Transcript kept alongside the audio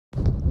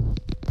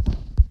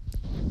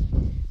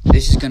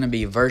This is going to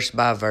be verse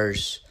by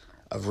verse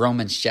of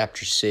Romans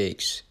chapter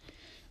 6.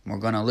 We're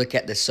going to look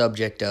at the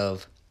subject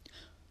of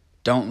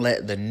don't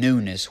let the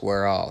newness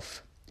wear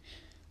off.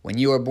 When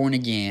you are born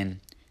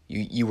again,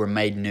 you were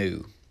made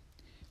new.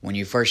 When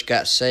you first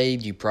got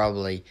saved, you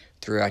probably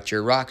threw out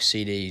your rock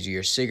CDs,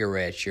 your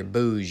cigarettes, your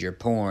booze, your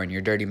porn,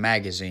 your dirty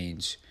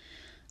magazines.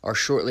 Or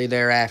shortly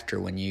thereafter,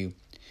 when you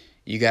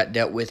got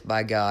dealt with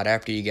by God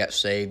after you got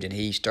saved and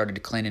He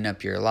started cleaning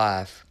up your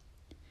life.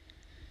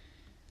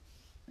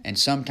 And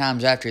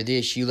sometimes after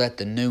this, you let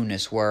the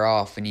newness wear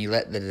off and you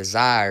let the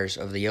desires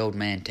of the old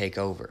man take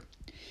over.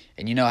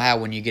 And you know how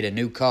when you get a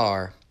new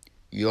car,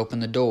 you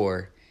open the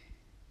door,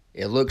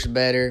 it looks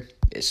better,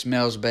 it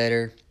smells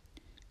better,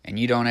 and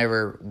you don't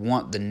ever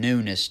want the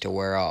newness to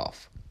wear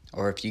off.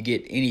 Or if you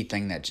get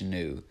anything that's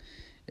new,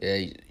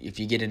 if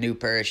you get a new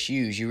pair of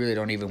shoes, you really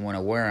don't even want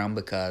to wear them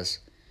because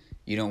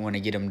you don't want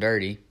to get them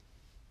dirty.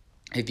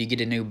 If you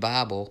get a new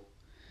Bible,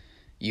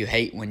 you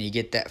hate when you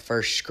get that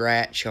first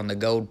scratch on the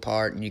gold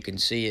part and you can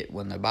see it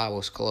when the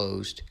Bible's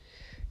closed.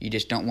 You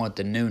just don't want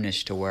the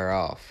newness to wear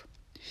off.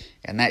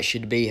 And that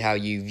should be how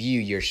you view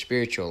your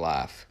spiritual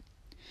life.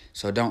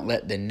 So don't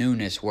let the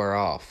newness wear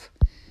off.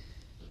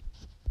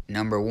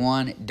 Number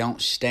one,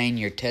 don't stain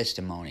your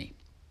testimony.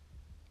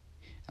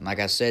 And like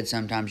I said,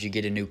 sometimes you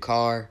get a new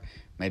car.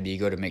 Maybe you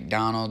go to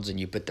McDonald's and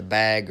you put the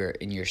bag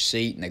in your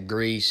seat and the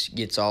grease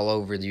gets all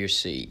over your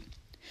seat.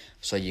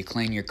 So you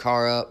clean your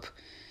car up.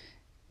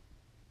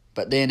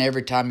 But then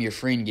every time your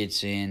friend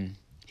gets in,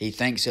 he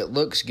thinks it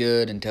looks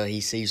good until he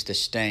sees the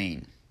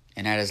stain.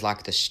 And that is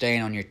like the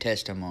stain on your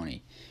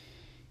testimony.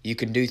 You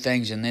can do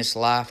things in this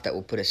life that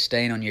will put a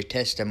stain on your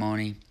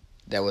testimony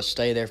that will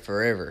stay there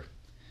forever.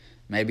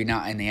 Maybe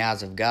not in the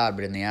eyes of God,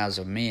 but in the eyes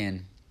of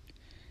men.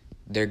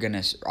 They're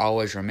going to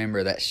always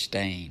remember that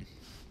stain.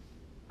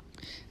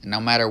 And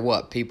no matter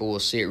what, people will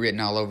see it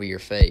written all over your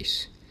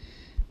face.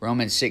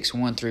 Romans 6,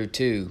 1 through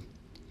 2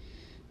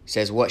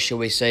 says, "What shall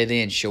we say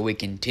then? Shall we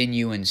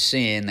continue in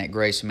sin that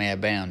grace may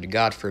abound?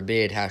 God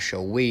forbid, how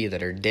shall we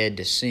that are dead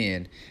to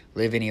sin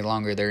live any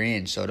longer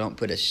therein?" So don't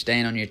put a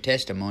stain on your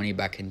testimony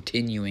by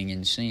continuing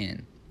in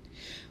sin.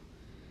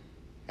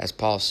 As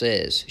Paul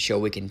says,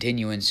 shall we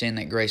continue in sin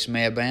that grace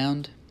may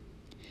abound?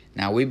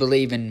 Now we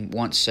believe in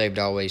once saved,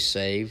 always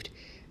saved.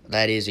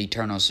 That is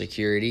eternal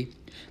security.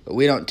 But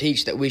we don't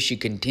teach that we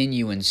should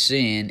continue in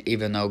sin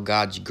even though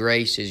God's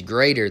grace is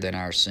greater than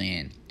our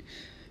sin.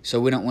 So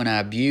we don't want to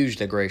abuse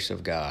the grace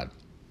of God.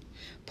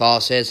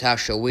 Paul says, how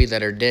shall we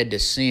that are dead to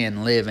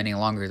sin live any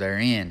longer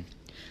therein?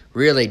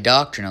 Really,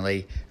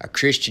 doctrinally, a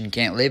Christian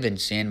can't live in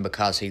sin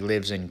because he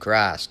lives in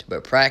Christ.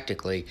 But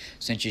practically,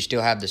 since you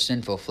still have the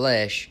sinful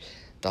flesh,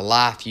 the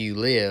life you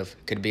live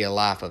could be a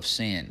life of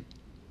sin.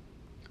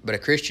 But a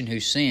Christian who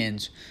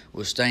sins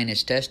will stain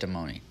his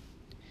testimony.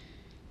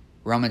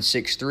 Romans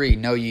 6:3,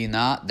 know ye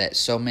not that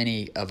so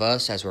many of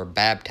us as were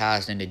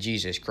baptized into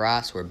Jesus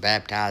Christ were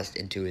baptized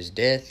into His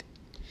death?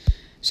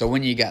 So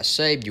when you got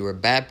saved, you were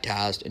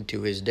baptized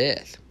into His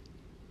death.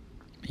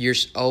 Your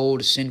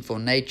old sinful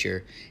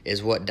nature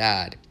is what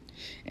died,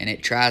 and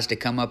it tries to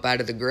come up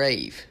out of the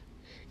grave.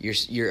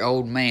 Your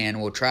old man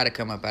will try to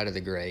come up out of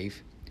the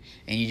grave,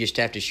 and you just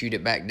have to shoot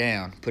it back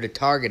down. Put a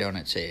target on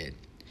its head,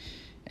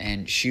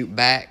 and shoot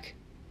back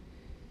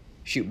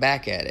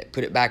at it.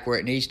 Put it back where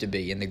it needs to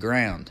be, in the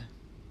ground.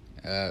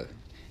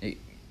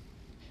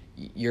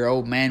 Your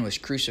old man was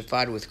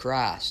crucified with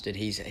Christ, and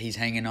he's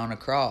hanging on a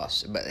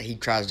cross, but he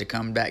tries to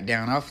come back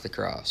down off the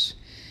cross.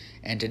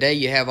 And today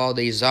you have all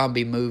these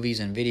zombie movies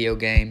and video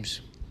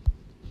games.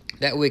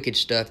 That wicked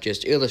stuff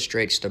just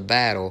illustrates the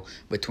battle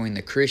between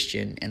the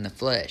Christian and the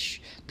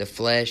flesh. The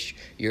flesh,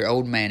 your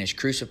old man is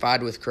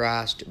crucified with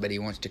Christ, but he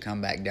wants to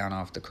come back down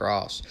off the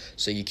cross.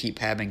 So you keep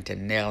having to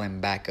nail him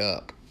back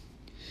up.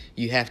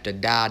 You have to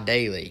die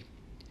daily.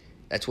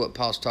 That's what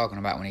Paul's talking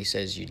about when he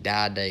says you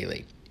die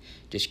daily.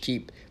 Just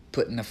keep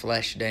putting the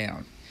flesh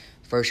down.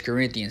 1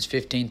 Corinthians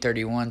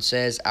 15:31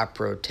 says, I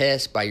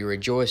protest by your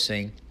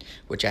rejoicing,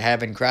 which I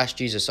have in Christ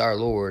Jesus our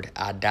Lord,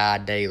 I die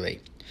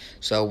daily.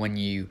 So when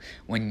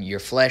your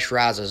flesh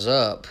rises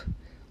up,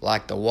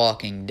 like the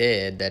walking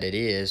dead that it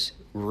is,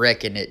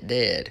 reckon it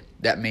dead.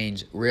 That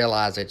means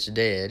realize it's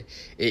dead.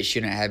 It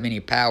shouldn't have any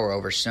power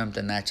over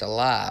something that's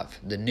alive.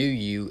 The new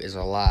you is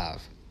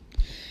alive.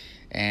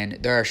 And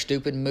there are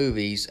stupid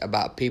movies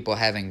about people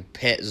having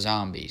pet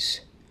zombies.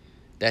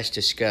 That's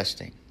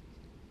disgusting.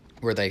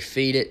 Where they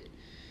feed it,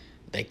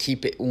 they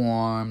keep it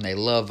warm, they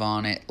love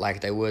on it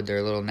like they would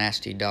their little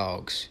nasty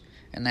dogs.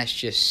 And that's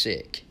just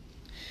sick.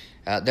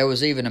 There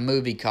was even a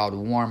movie called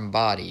Warm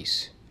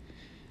Bodies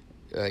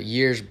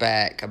years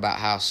back about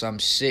how some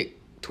sick,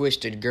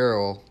 twisted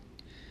girl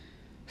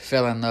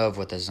fell in love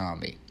with a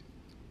zombie.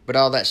 But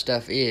all that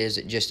stuff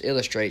it just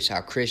illustrates how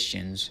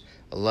Christians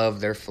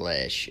love their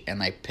flesh and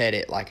they pet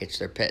it like it's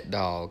their pet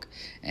dog.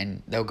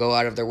 And they'll go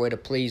out of their way to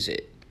please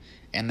it.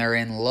 And they're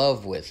in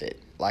love with it,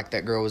 like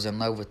that girl was in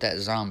love with that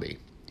zombie.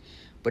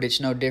 But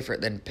it's no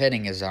different than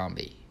petting a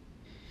zombie.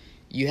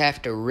 You have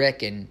to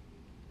reckon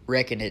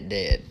it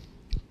dead.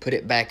 Put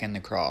it back in the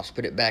cross.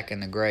 Put it back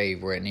in the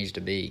grave where it needs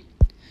to be.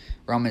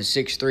 Romans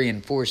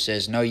 6:3-4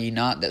 says, Know ye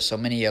not that so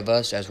many of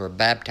us as were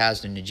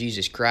baptized into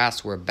Jesus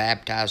Christ were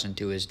baptized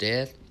into his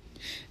death?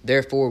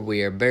 Therefore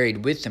we are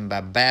buried with him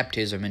by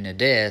baptism into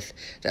death,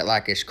 that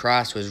like as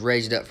Christ was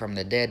raised up from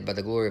the dead by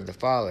the glory of the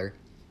Father,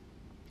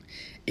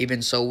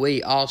 even so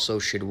we also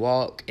should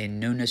walk in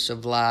newness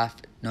of life.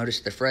 Notice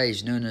the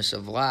phrase, newness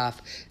of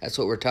life. That's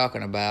what we're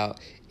talking about,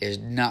 is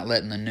not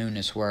letting the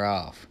newness wear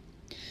off.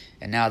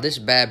 And now this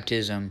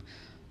baptism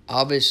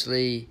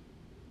obviously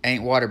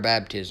ain't water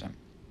baptism,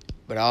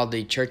 but all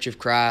the Church of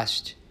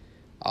Christ,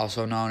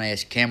 also known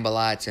as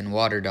Campbellites and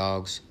water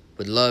dogs,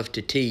 would love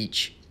to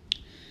teach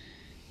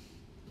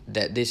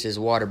that this is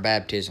water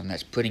baptism,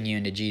 that's putting you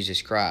into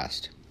Jesus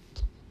Christ.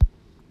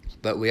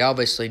 But we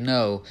obviously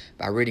know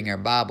by reading our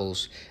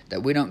Bibles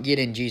that we don't get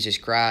in Jesus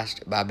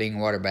Christ by being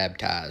water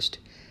baptized.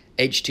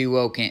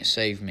 H2O can't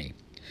save me.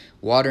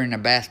 Water in a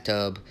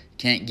bathtub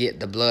can't get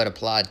the blood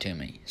applied to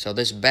me. So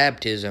this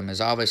baptism is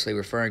obviously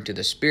referring to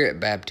the Spirit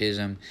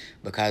baptism,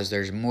 because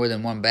there's more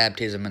than one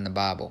baptism in the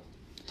Bible.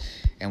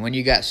 And when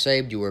you got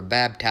saved, you were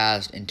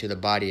baptized into the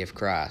body of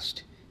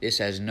Christ. This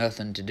has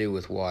nothing to do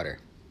with water.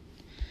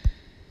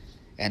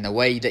 And the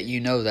way that you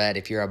know that,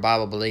 if you're a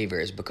Bible believer,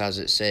 is because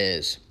it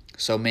says,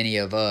 so many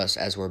of us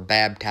as were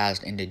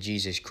baptized into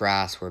Jesus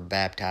Christ were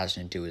baptized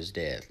into his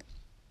death.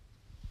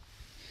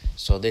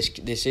 So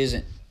this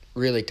isn't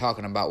really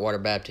talking about water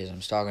baptism.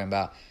 It's talking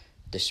about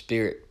the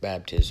Spirit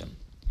baptism.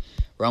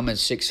 Romans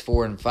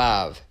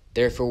 6:4-5.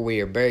 Therefore we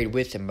are buried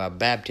with him by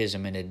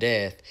baptism into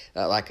death,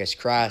 that like as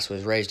Christ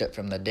was raised up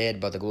from the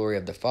dead by the glory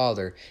of the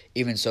Father,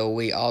 even so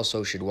we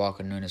also should walk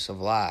in newness of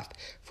life.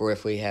 For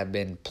if we have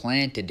been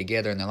planted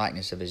together in the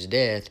likeness of his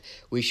death,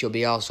 we shall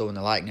be also in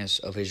the likeness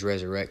of his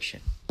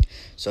resurrection.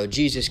 So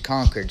Jesus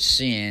conquered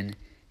sin.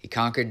 He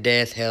conquered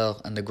death,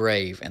 hell, and the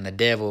grave, and the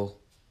devil,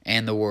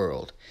 and the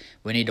world.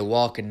 We need to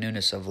walk in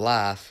newness of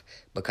life,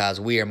 because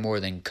we are more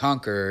than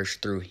conquerors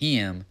through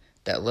him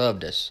that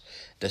loved us.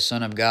 The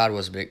Son of God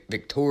was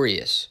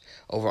victorious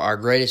over our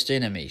greatest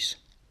enemies.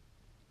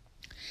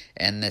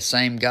 And the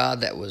same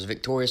God that was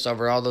victorious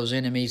over all those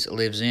enemies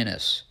lives in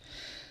us.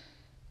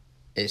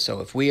 So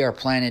if we are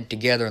planted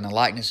together in the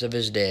likeness of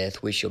his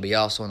death, we shall be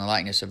also in the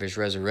likeness of his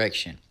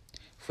resurrection.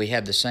 If we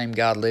have the same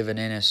God living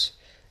in us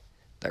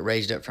that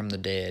raised up from the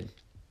dead,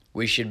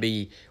 we should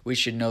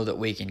know that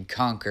we can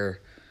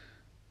conquer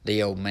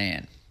the old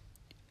man.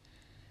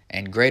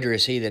 And greater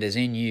is he that is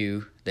in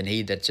you than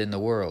he that's in the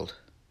world.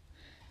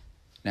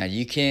 Now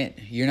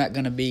you're not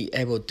going to be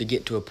able to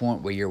get to a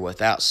point where you're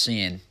without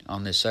sin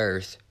on this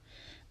earth,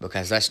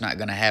 because that's not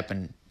going to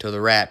happen till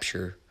the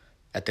rapture,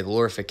 at the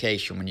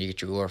glorification, when you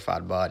get your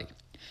glorified body.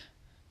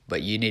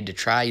 But you need to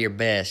try your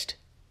best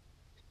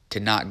to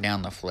knock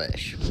down the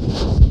flesh.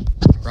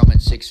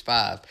 Romans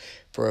 6:5.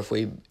 For if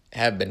we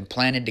have been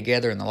planted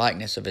together in the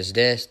likeness of his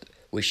death,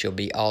 we shall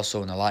be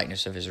also in the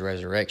likeness of his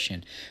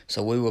resurrection.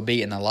 So we will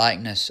be in the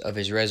likeness of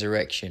his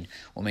resurrection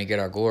when we get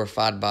our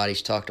glorified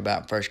bodies, talked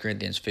about in 1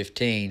 Corinthians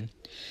 15.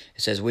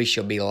 It says we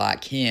shall be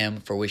like him,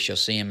 for we shall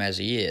see him as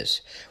he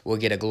is. We'll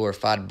get a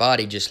glorified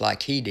body just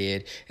like he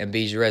did, and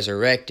be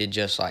resurrected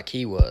just like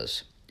he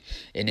was.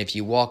 And if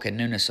you walk in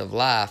newness of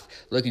life,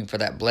 looking for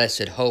that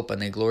blessed hope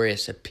and the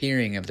glorious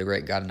appearing of the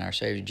great God and our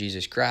Savior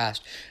Jesus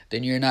Christ,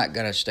 then you're not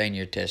going to stain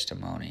your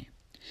testimony.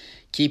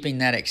 Keeping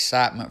that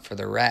excitement for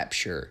the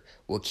rapture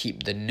will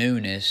keep the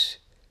newness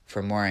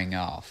from wearing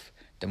off.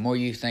 The more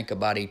you think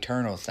about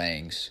eternal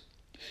things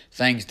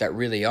that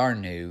really are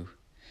new,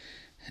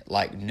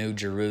 like New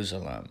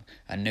Jerusalem,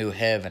 a new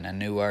heaven, a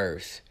new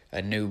earth,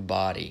 a new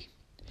body,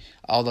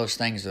 all those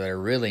things that are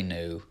really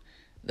new,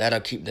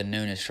 that'll keep the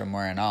newness from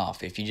wearing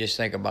off. If you just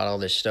think about all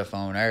this stuff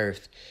on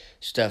earth,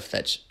 stuff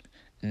that's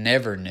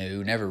never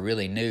new, never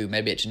really new,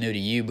 maybe it's new to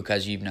you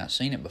because you've not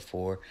seen it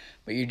before,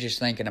 but you're just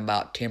thinking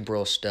about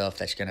temporal stuff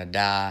that's going to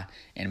die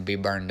and be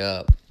burned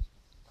up.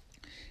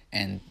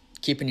 And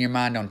keeping your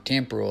mind on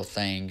temporal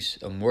things,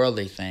 on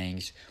worldly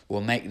things, will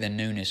make the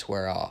newness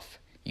wear off.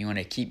 You want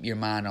to keep your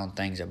mind on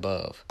things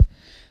above.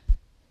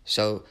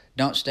 So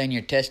don't stain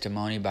your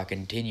testimony by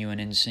continuing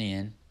in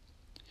sin.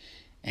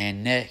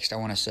 And next, I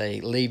want to say,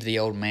 leave the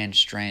old man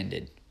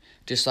stranded.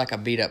 Just like a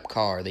beat-up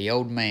car, the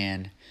old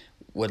man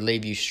would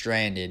leave you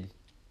stranded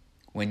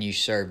when you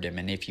served him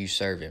and if you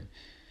serve him.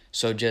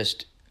 So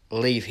just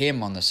leave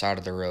him on the side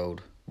of the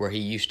road where he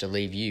used to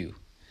leave you.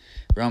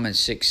 Romans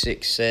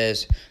 6:6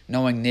 says,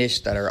 knowing this,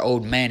 that our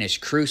old man is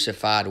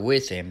crucified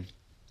with him,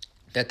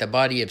 that the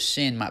body of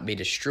sin might be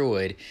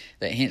destroyed,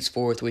 that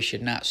henceforth we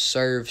should not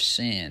serve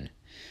sin.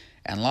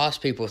 And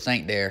lost people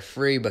think they are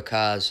free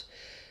because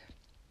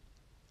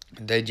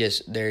they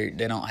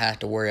don't have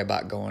to worry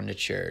about going to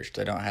church.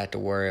 They don't have to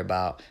worry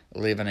about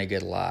living a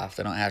good life.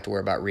 They don't have to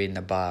worry about reading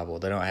the Bible.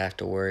 They don't have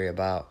to worry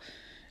about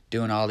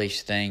doing all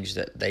these things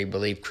that they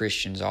believe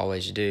Christians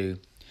always do.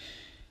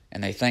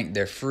 And they think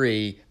they're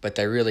free, but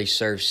they really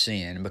serve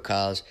sin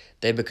because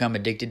they become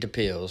addicted to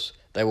pills.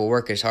 They will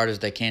work as hard as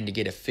they can to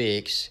get a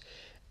fix,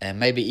 and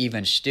maybe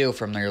even steal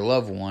from their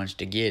loved ones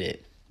to get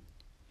it.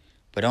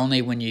 But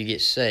only when you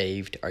get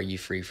saved are you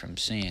free from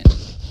sin.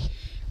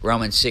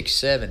 Romans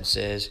 6:7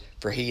 says,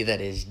 For he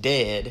that is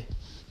dead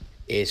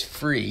is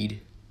freed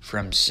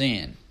from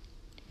sin.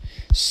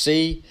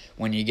 See,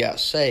 when you got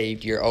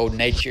saved, your old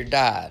nature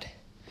died.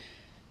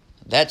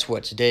 That's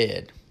what's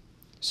dead.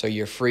 So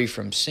you're free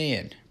from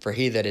sin. For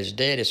he that is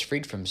dead is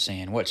freed from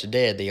sin. What's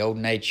dead? The old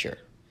nature.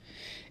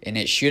 And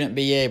it shouldn't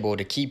be able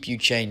to keep you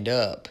chained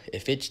up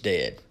if it's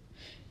dead.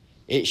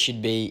 It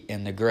should be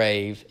in the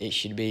grave. It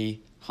should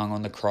be hung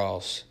on the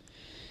cross.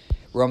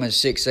 Romans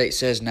 6:8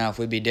 says, Now if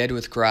we be dead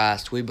with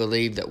Christ, we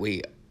believe that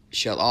we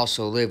shall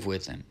also live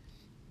with him.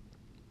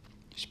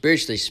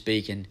 Spiritually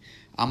speaking,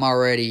 I'm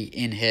already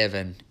in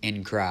heaven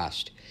in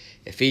Christ.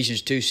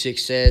 Ephesians 2:6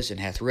 says, And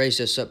hath raised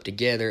us up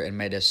together and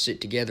made us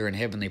sit together in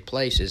heavenly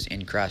places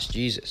in Christ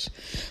Jesus.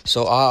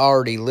 So I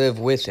already live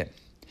with him.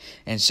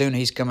 And soon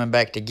he's coming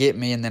back to get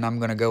me, and then I'm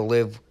going to go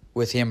live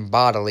with him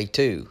bodily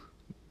too.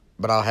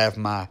 But I'll have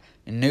my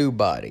new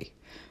body,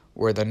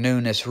 where the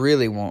newness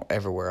really won't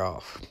ever wear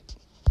off.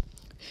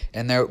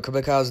 And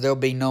because there'll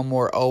be no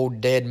more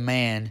old dead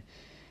man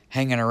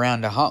hanging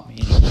around to haunt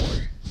me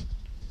anymore.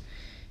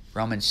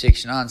 Romans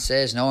 6:9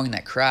 says, Knowing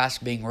that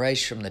Christ, being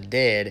raised from the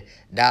dead,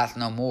 dieth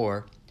no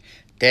more,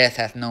 death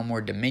hath no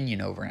more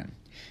dominion over him.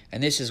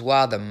 And this is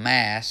why the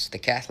Mass, the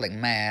Catholic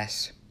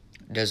Mass,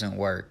 doesn't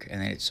work,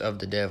 and it's of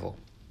the devil.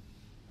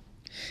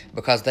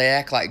 Because they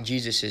act like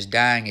Jesus is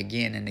dying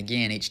again and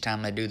again each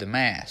time they do the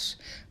Mass.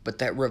 But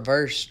that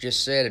verse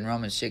just said in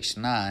Romans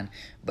 6:9,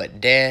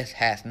 But death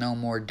hath no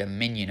more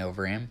dominion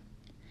over him.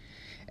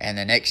 And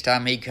the next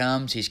time he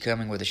comes, he's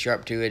coming with a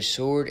sharp two-edged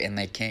sword, and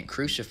they can't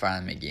crucify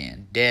him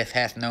again. Death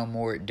hath no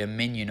more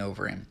dominion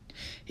over him.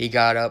 He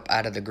got up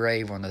out of the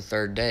grave on the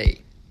third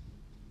day.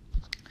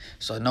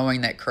 So knowing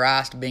that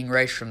Christ, being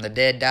raised from the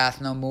dead, dieth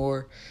no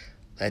more,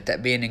 let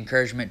that be an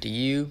encouragement to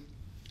you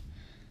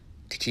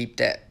to keep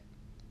that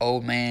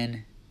old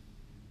man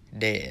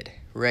dead.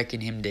 Reckon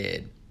him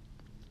dead.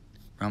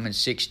 Romans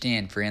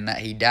 6:10, For in that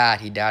he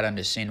died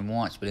unto sin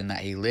once, but in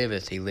that he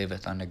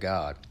liveth unto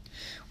God.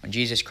 When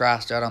Jesus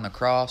Christ died on the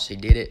cross, he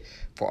did it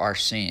for our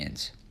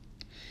sins.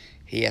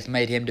 He hath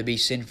made him to be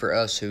sin for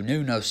us who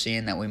knew no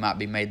sin, that we might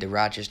be made the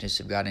righteousness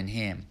of God in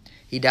him.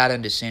 He died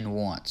unto sin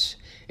once.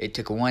 It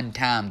took one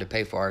time to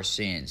pay for our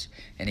sins,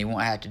 and he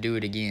won't have to do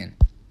it again.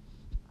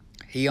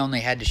 He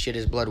only had to shed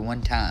his blood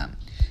one time,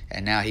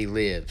 and now he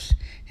lives.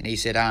 And he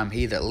said, I am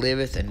he that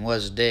liveth and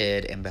was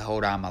dead, and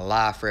behold, I am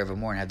alive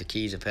forevermore, and have the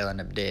keys of hell and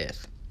of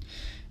death.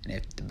 And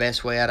if the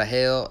best way out of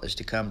hell is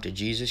to come to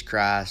Jesus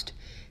Christ,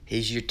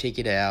 he's your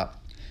ticket out.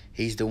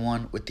 He's the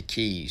one with the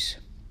keys.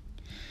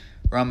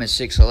 Romans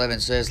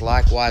 6:11 says,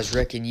 Likewise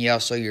reckon ye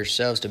also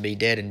yourselves to be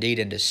dead indeed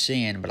unto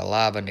sin, but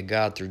alive unto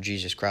God through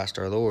Jesus Christ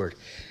our Lord.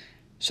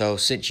 So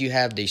since you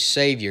have the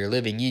Savior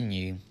living in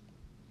you,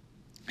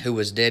 who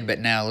was dead but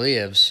now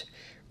lives,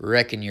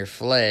 reckon your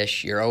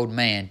flesh, your old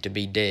man, to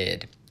be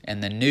dead,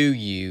 and the new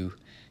you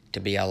to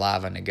be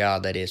alive unto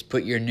God. That is,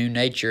 put your new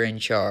nature in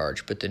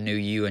charge. Put the new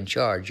you in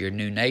charge. Your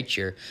new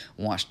nature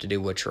wants to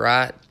do what's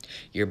right.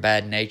 Your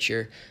bad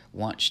nature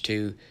wants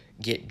to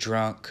get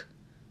drunk,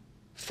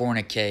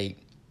 fornicate,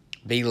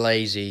 be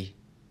lazy,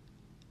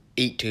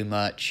 eat too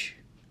much,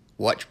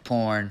 watch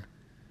porn,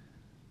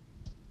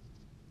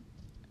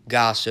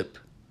 gossip.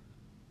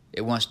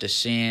 It wants to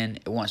sin.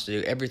 It wants to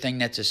do everything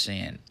that's a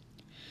sin.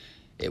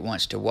 It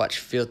wants to watch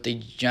filthy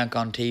junk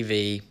on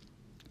TV.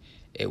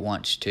 It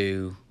wants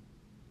to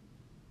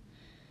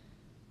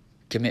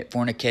commit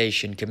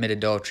fornication, commit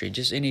adultery,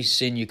 just any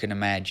sin you can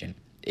imagine,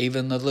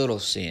 even the little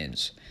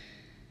sins.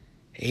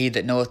 He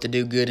that knoweth to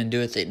do good and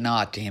doeth it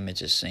not, to him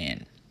it's a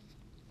sin.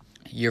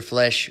 Your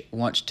flesh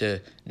wants to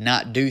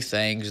not do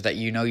things that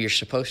you know you're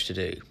supposed to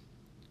do.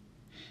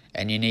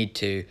 And you need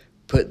to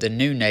put the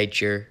new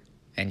nature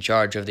in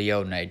charge of the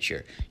old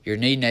nature. Your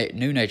new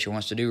nature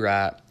wants to do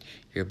right.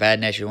 Your bad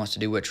nature wants to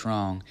do what's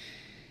wrong,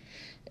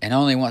 and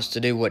only wants to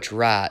do what's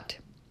right.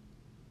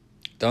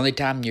 The only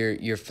time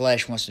your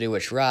flesh wants to do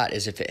what's right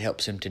is if it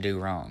helps him to do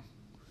wrong.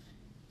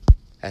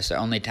 That's the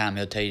only time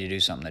he'll tell you to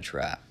do something that's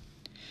right.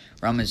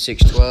 Romans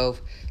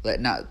 6:12, Let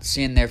not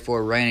sin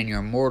therefore reign in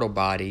your mortal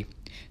body,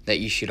 that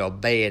you should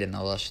obey it in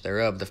the lust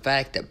thereof. The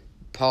fact that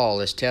Paul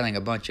is telling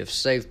a bunch of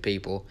saved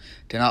people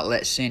to not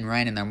let sin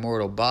reign in their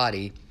mortal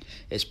body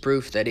is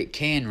proof that it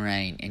can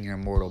reign in your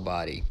mortal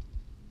body.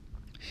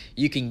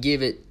 You can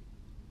give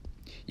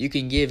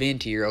in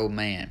to your old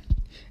man,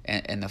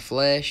 and the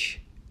flesh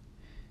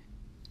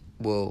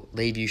will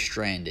leave you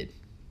stranded,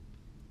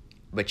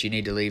 but you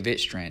need to leave it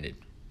stranded.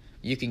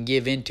 You can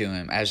give in to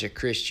him as a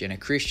Christian. A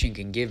Christian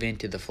can give in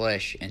to the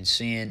flesh and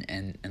sin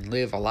and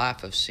live a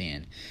life of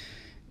sin,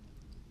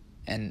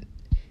 and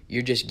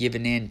you're just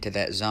giving in to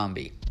that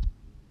zombie.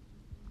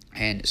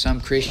 And some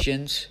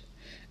Christians,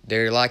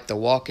 they're like the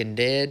walking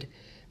dead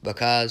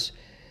because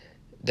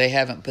they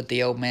haven't put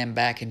the old man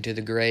back into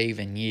the grave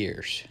in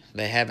years.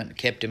 They haven't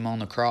kept him on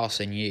the cross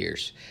in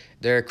years.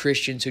 There are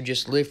Christians who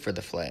just live for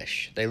the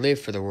flesh. They live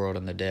for the world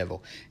and the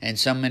devil. And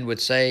some men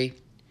would say,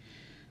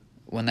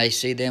 when they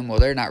see them, well,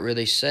 they're not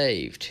really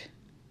saved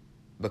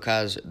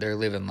because they're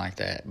living like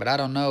that. But I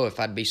don't know if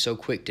I'd be so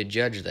quick to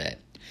judge that.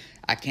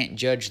 I can't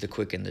judge the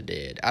quick and the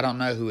dead. I don't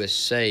know who is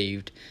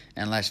saved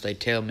unless they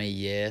tell me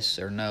yes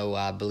or no,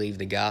 I believe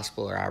the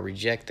gospel, or I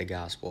reject the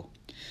gospel.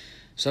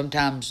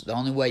 Sometimes the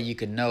only way you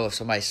can know if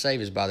somebody's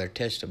saved is by their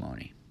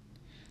testimony.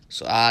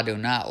 So I do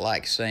not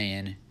like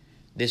saying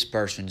this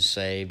person's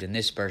saved and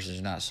this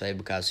person's not saved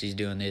because he's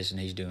doing this and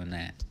he's doing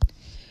that.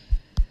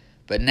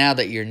 But now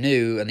that you're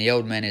new and the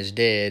old man is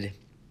dead,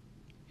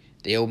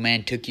 the old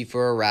man took you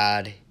for a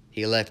ride,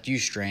 he left you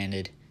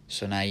stranded,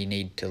 so now you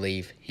need to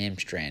leave him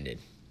stranded.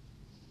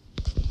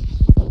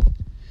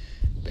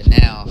 But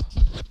now,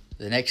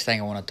 the next thing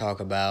I want to talk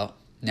about,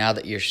 now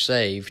that you're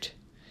saved,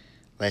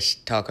 let's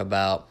talk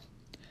about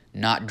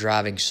not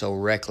driving so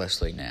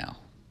recklessly now.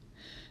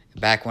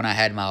 Back when I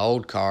had my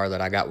old car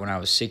that I got when I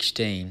was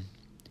 16,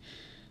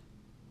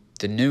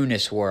 the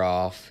newness wore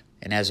off,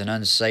 and as an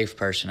unsafe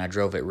person, I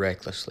drove it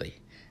recklessly.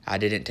 I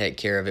didn't take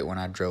care of it when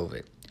I drove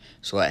it.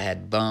 So it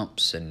had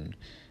bumps and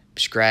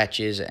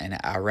scratches, and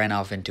I ran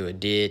off into a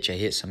ditch. I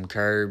hit some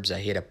curbs. I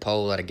hit a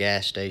pole at a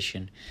gas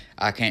station.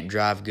 I can't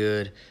drive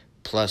good,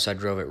 plus I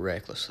drove it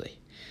recklessly.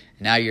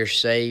 Now you're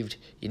saved,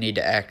 you need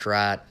to act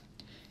right,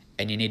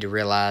 and you need to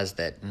realize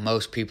that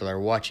most people are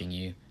watching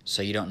you,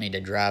 so you don't need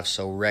to drive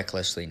so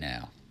recklessly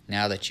now.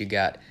 Now that you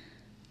got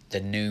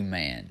the new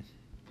man.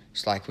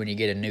 It's like when you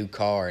get a new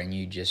car and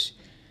you just,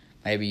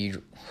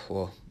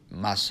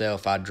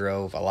 myself, I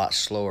drove a lot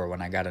slower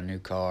when I got a new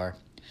car.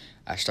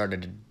 I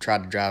started to try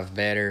to drive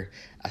better.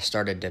 I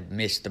started to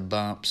miss the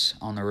bumps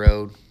on the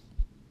road,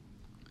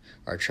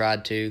 or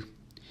tried to.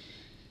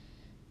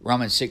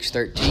 Romans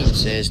 6:13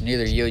 says,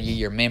 "Neither yield ye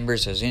your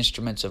members as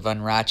instruments of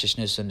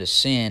unrighteousness unto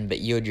sin,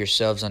 but yield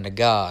yourselves unto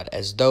God,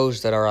 as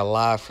those that are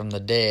alive from the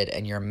dead,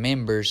 and your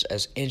members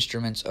as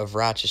instruments of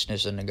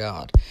righteousness unto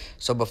God."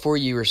 So before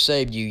you were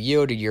saved, you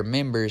yielded your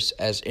members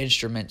as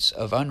instruments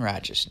of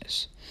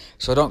unrighteousness.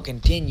 So don't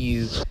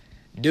continue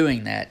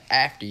doing that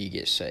after you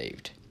get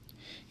saved.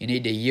 You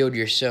need to yield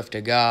yourself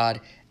to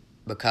God,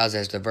 because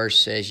as the verse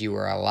says, you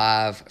are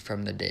alive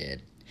from the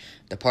dead.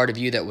 The part of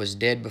you that was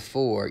dead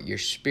before, your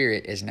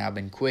spirit has now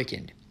been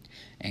quickened.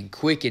 And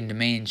quickened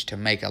means to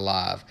make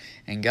alive.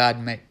 And God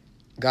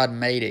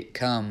made it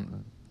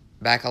come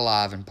back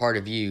alive and part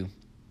of you.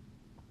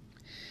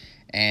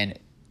 And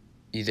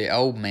the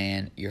old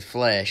man, your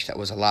flesh that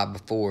was alive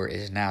before,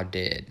 is now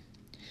dead.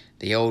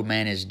 The old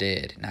man is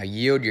dead. Now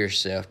yield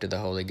yourself to the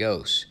Holy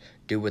Ghost.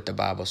 Do what the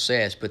Bible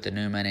says. Put the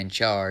new man in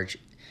charge.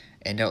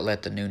 And don't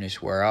let the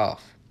newness wear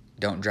off.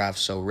 Don't drive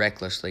so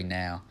recklessly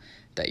now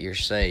that you're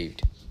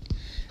saved.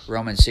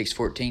 Romans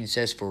 6:14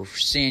 says, "For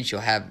sin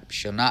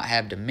shall not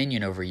have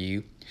dominion over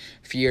you,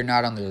 for ye are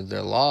not under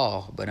the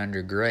law, but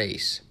under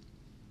grace."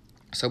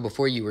 So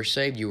before you were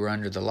saved, you were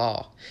under the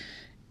law.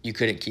 You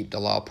couldn't keep the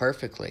law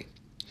perfectly.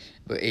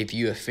 But if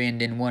you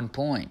offend in one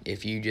point,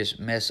 if you just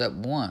mess up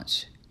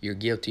once, you're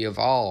guilty of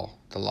all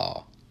the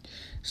law.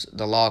 So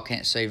the law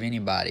can't save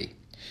anybody.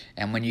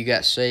 And when you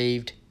got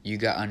saved, you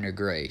got under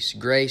grace.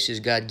 Grace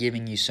is God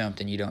giving you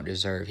something you don't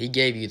deserve. He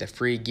gave you the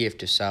free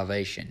gift of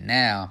salvation.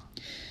 Now,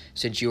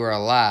 since you are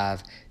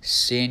alive,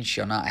 sin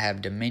shall not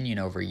have dominion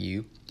over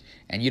you,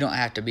 and you don't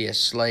have to be a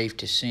slave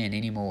to sin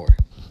anymore.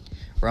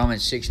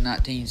 Romans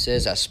 6:19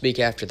 says, "I speak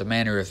after the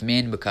manner of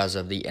men because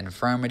of the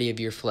infirmity of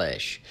your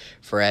flesh.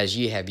 For as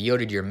ye have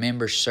yielded your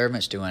members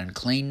servants to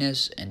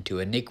uncleanness, and to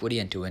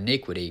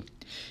iniquity,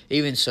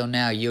 even so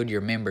now yield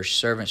your members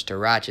servants to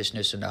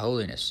righteousness and to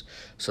holiness."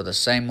 So the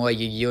same way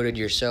you yielded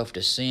yourself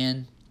to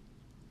sin,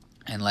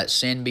 and let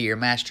sin be your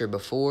master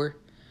before,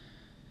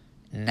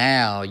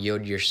 now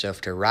yield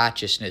yourself to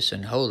righteousness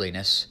and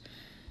holiness,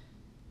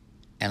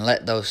 and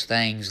let those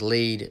things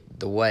lead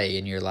the way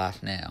in your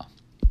life now.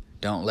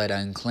 Don't let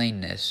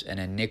uncleanness and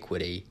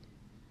iniquity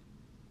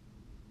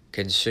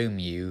consume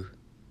you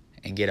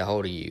and get a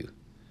hold of you.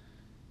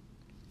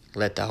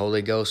 Let the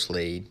Holy Ghost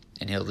lead,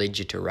 and He'll lead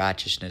you to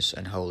righteousness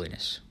and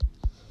holiness.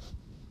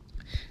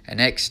 And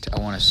next, I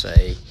want to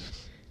say,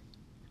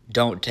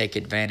 don't take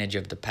advantage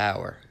of the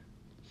power.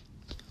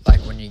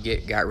 Like when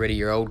you got rid of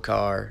your old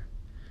car,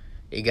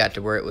 it got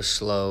to where it was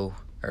slow,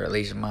 or at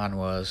least mine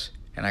was,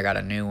 and I got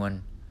a new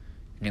one,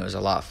 and it was a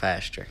lot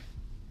faster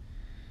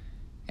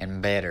and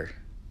better.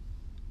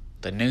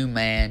 The new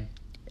man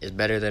is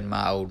better than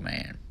my old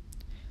man.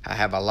 I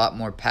have a lot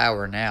more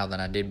power now than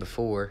I did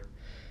before.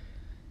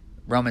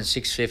 Romans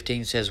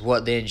 6:15 says,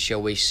 "What then, shall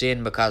we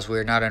sin because we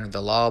are not under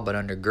the law but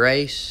under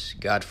grace?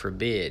 God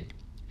forbid."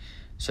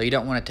 So you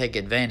don't want to take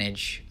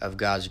advantage of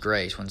God's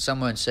grace. When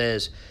someone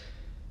says,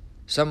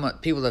 some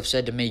people have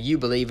said to me, "You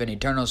believe in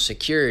eternal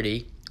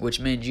security,"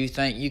 which means you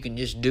think you can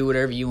just do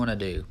whatever you want to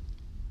do.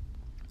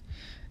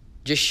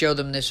 Just show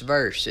them this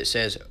verse. It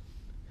says,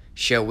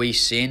 "Shall we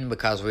sin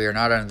because we are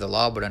not under the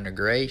law but under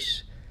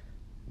grace?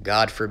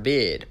 God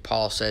forbid."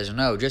 Paul says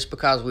no. Just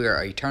because we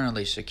are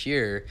eternally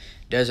secure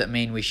doesn't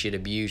mean we should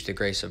abuse the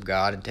grace of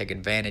God and take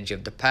advantage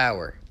of the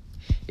power.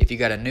 If you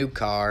got a new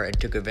car and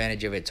took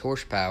advantage of its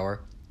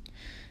horsepower,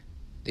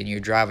 then you're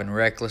driving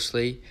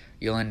recklessly.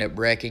 You'll end up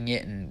wrecking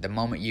it, and the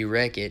moment you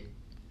wreck it,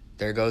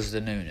 there goes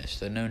the newness.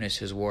 The newness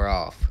has wore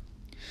off.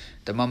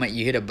 The moment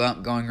you hit a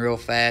bump going real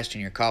fast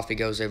and your coffee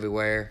goes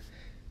everywhere,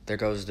 there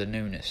goes the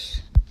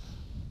newness.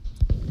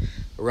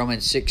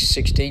 Romans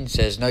 6:16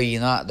 says, Know ye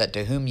not that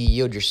to whom ye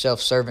yield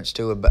yourselves servants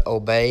to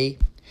obey,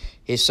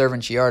 his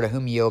servants ye are to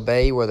whom ye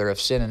obey, whether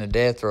of sin unto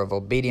death or of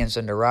obedience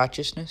unto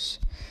righteousness?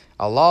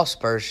 A lost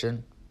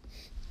person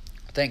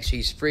thinks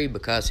he's free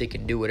because he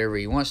can do whatever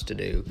he wants to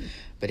do,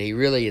 but he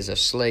really is a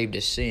slave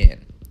to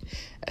sin.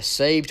 A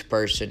saved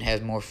person has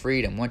more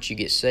freedom. Once you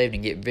get saved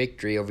and get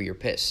victory over your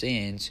pet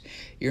sins,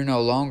 you're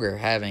no longer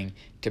having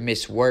to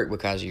miss work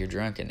because of your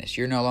drunkenness.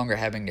 You're no longer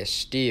having to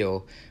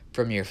steal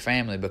from your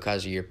family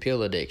because of your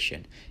pill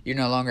addiction. You're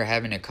no longer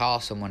having to call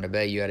someone to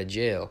bail you out of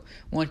jail.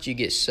 Once you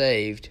get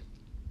saved,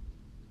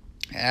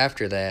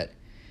 after that,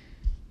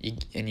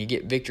 and you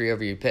get victory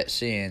over your pet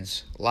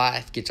sins,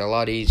 life gets a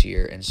lot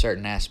easier in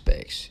certain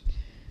aspects.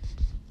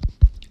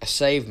 A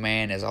saved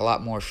man is a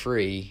lot more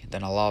free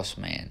than a lost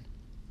man.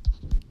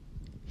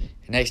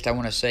 Next, I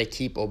want to say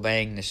keep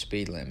obeying the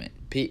speed limit.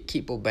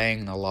 Keep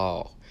obeying the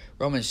law.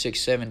 Romans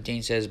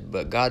 6:17 says,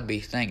 But God be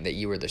thanked that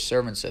you were the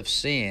servants of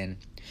sin,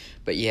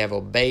 but ye have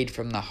obeyed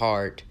from the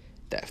heart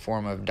that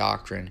form of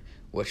doctrine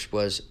which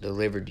was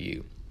delivered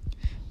you.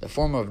 The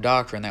form of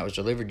doctrine that was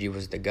delivered you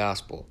was the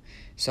gospel.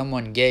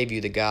 Someone gave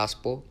you the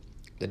gospel,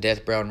 the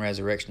death, burial, and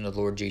resurrection of the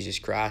Lord Jesus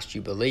Christ.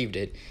 You believed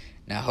it.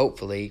 Now,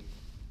 hopefully,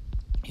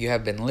 you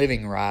have been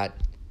living right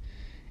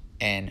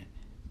and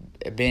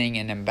being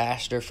an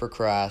ambassador for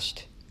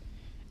Christ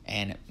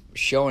and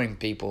showing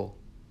people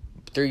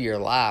through your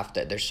life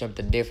that there's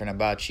something different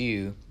about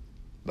you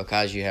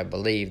because you have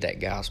believed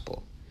that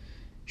gospel.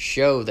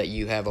 Show that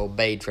you have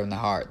obeyed from the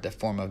heart the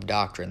form of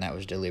doctrine that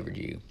was delivered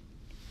you.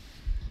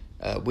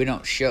 We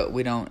don't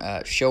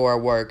show our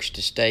works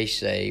to stay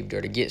saved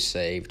or to get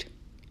saved.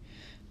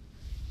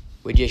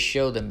 We just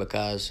show them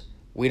because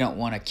we don't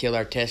want to kill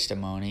our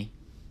testimony.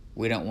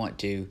 We don't want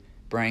to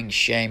bring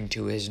shame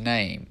to his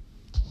name.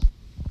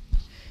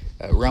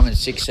 Romans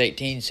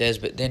 6:18 says,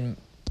 But then,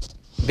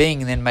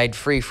 being then made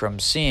free from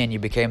sin, you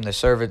became the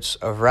servants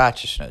of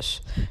righteousness.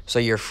 So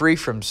you're free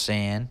from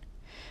sin,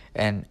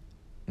 and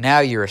now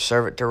you're a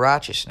servant to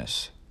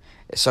righteousness.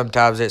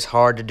 Sometimes it's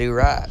hard to do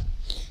right,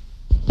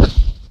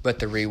 but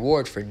the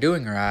reward for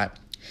doing right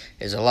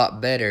is a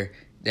lot better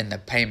than the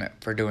payment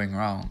for doing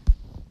wrong.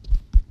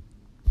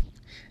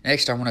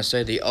 Next, I want to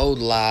say the old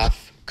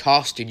life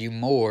costed you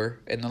more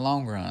in the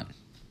long run.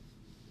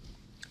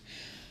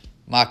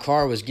 My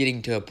car was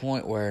getting to a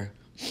point where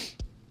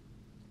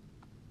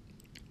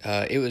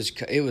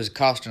it was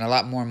costing a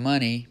lot more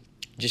money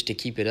just to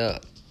keep it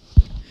up.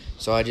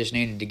 So I just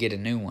needed to get a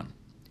new one.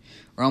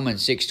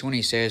 Romans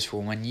 6:20 says,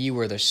 For when ye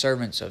were the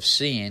servants of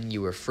sin,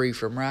 you were free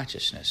from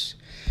righteousness.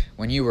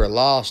 When you were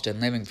lost and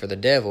living for the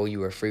devil, you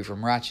were free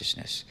from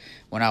righteousness.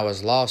 When I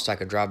was lost, I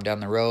could drive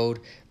down the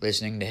road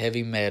listening to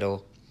heavy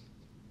metal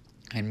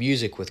and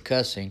music with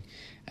cussing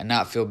and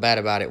not feel bad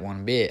about it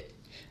one bit.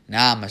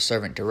 Now I'm a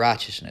servant to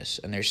righteousness,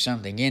 and there's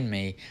something in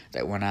me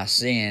that when I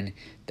sin,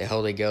 the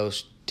Holy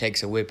Ghost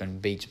takes a whip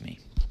and beats me.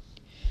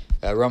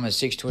 Romans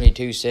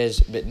 6:22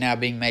 says, But now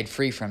being made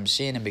free from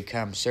sin and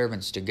become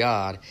servants to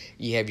God,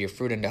 ye have your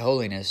fruit unto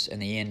holiness,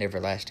 and the end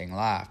everlasting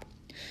life.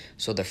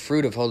 So the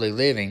fruit of holy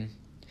living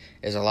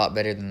is a lot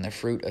better than the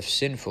fruit of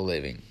sinful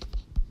living.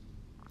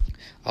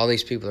 All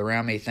these people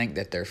around me think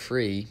that they're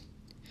free,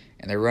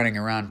 and they're running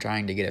around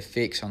trying to get a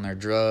fix on their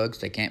drugs.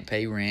 They can't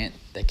pay rent.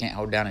 They can't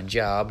hold down a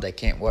job. They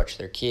can't watch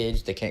their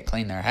kids. They can't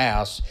clean their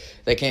house.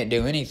 They can't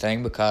do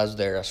anything because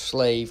they're a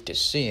slave to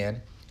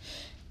sin.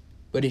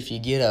 But if you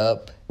get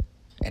up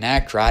and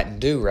act right and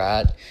do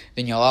right,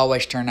 then you'll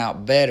always turn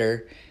out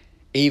better,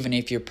 even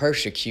if you're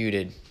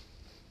persecuted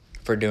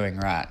for doing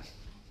right.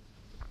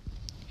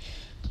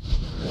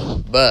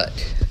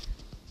 But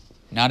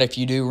not if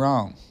you do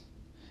wrong.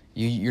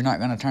 You're not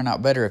going to turn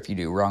out better if you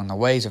do wrong. The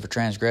ways of a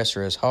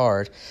transgressor is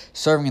hard.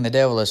 Serving the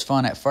devil is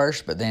fun at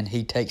first, but then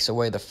he takes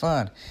away the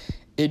fun.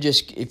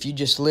 If you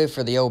just live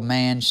for the old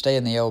man, stay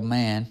in the old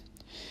man,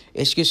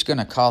 it's just going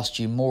to cost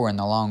you more in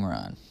the long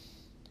run.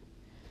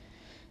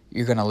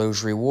 You're going to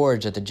lose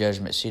rewards at the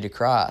judgment seat of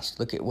Christ.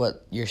 Look at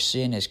what your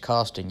sin is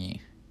costing you.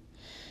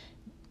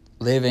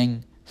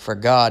 Living for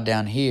God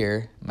down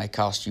here may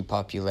cost you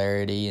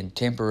popularity and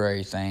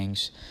temporary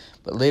things,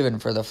 but living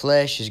for the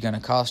flesh is going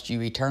to cost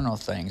you eternal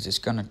things. It's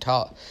going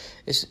to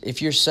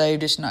if you're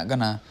saved, it's not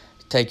going to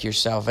take your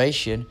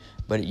salvation,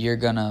 but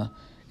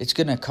it's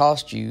going to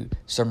cost you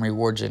some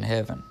rewards in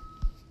heaven.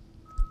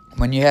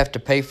 When you have to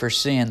pay for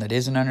sin that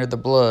isn't under the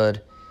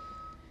blood,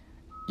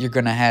 you're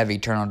going to have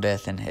eternal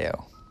death in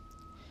hell.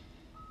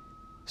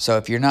 So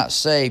if you're not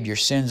saved, your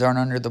sins aren't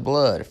under the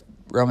blood.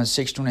 Romans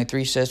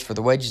 6:23 says, For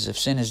the wages of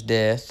sin is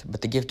death,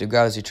 but the gift of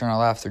God is eternal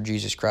life through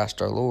Jesus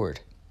Christ our Lord.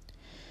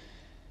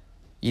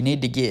 You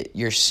need to get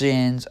your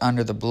sins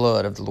under the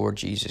blood of the Lord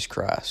Jesus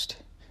Christ.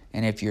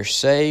 And if you're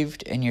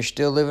saved and you're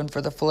still living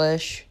for the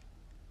flesh,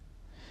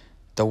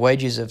 the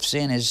wages of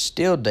sin is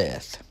still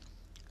death.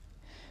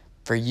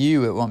 For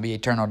you, it won't be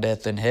eternal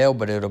death in hell,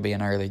 but it'll be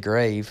an early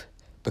grave.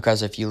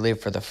 Because if you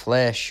live for the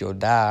flesh, you'll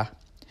die.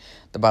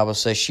 The Bible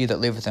says, she that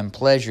liveth in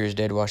pleasure is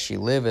dead while she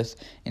liveth.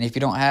 And if you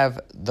don't have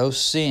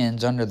those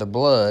sins under the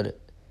blood,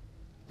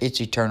 it's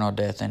eternal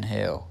death in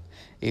hell.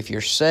 If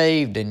you're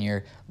saved and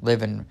you're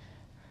living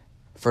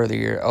for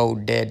your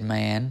old dead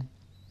man,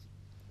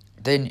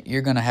 then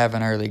you're going to have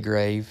an early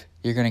grave.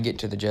 You're going to get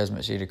to the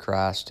judgment seat of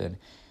Christ, and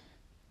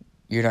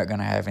you're not going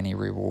to have any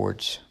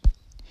rewards.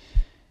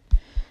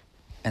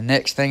 And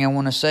next thing I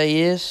want to say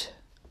is,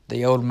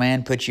 the old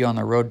man puts you on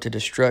the road to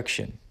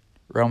destruction.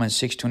 Romans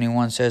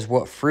 6:21 says,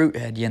 what fruit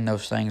had ye in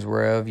those things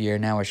whereof ye are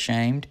now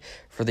ashamed?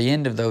 For the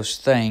end of those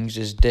things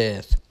is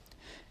death.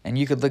 And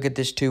you could look at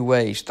this two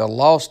ways. The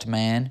lost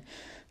man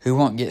who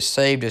won't get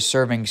saved is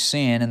serving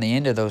sin, and the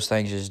end of those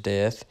things is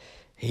death.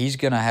 He's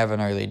going to have an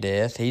early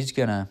death.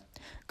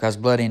 Because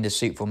bloody and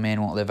deceitful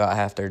men won't live out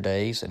half their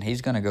days, and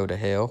he's going to go to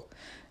hell.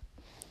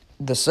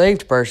 The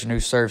saved person who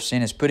serves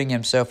sin is putting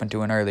himself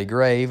into an early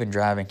grave and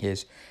driving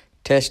his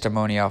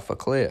testimony off a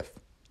cliff.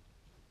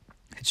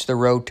 It's the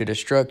road to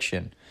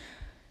destruction.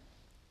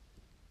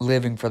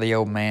 Living for the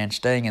old man,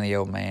 staying in the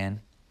old man.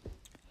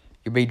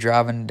 You'll be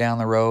driving down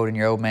the road, and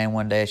your old man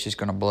one day is just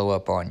going to blow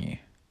up on you.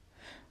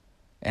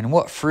 And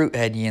what fruit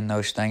had ye in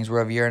those things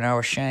whereof ye are now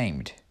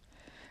ashamed?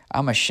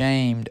 I'm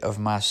ashamed of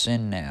my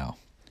sin now.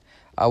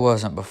 I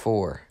wasn't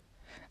before.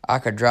 I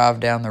could drive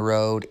down the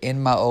road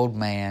in my old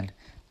man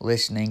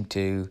listening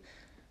to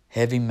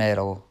heavy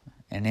metal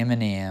and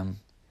Eminem,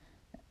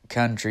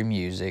 country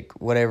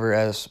music, whatever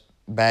else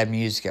bad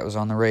music that was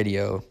on the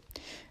radio,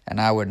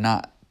 and I would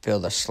not feel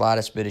the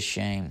slightest bit of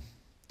shame.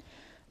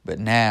 But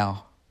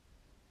now,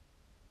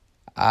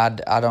 I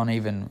don't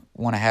even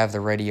want to have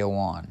the radio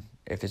on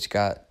if it's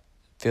got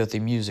filthy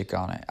music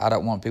on it. I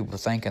don't want people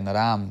thinking that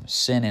I'm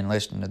sinning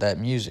listening to that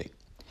music.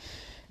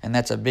 And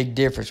that's a big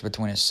difference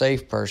between a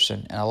saved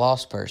person and a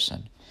lost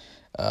person.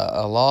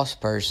 A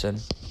lost person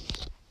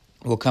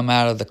will come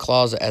out of the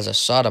closet as a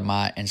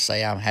sodomite and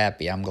say, I'm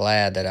happy, I'm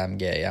glad that I'm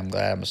gay, I'm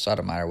glad I'm a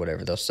sodomite, or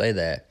whatever. They'll say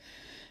that.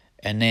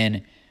 And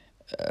then,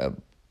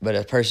 but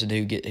a person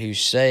who's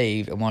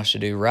saved and wants to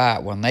do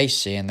right, when they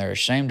sin, they're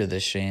ashamed of their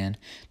sin.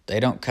 They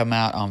don't come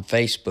out on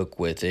Facebook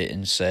with it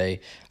and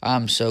say,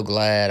 I'm so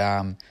glad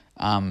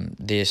I'm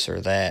this or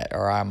that,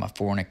 or I'm a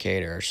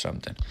fornicator or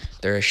something.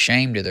 They're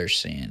ashamed of their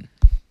sin.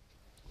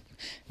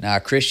 Now, a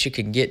Christian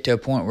can get to a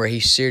point where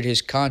he's seared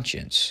his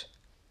conscience.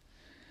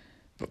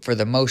 But for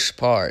the most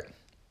part,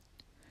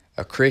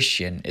 a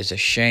Christian is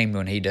ashamed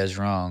when he does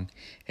wrong,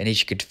 and he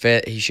should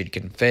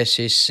confess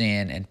his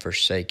sin and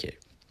forsake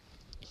it.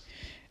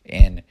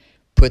 And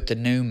put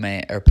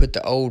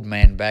the old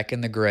man back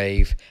in the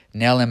grave,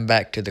 nail him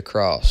back to the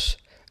cross.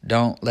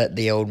 Don't let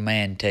the old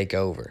man take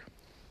over.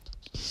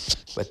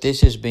 But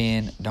this has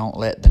been, don't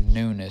let the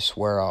newness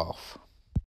wear off.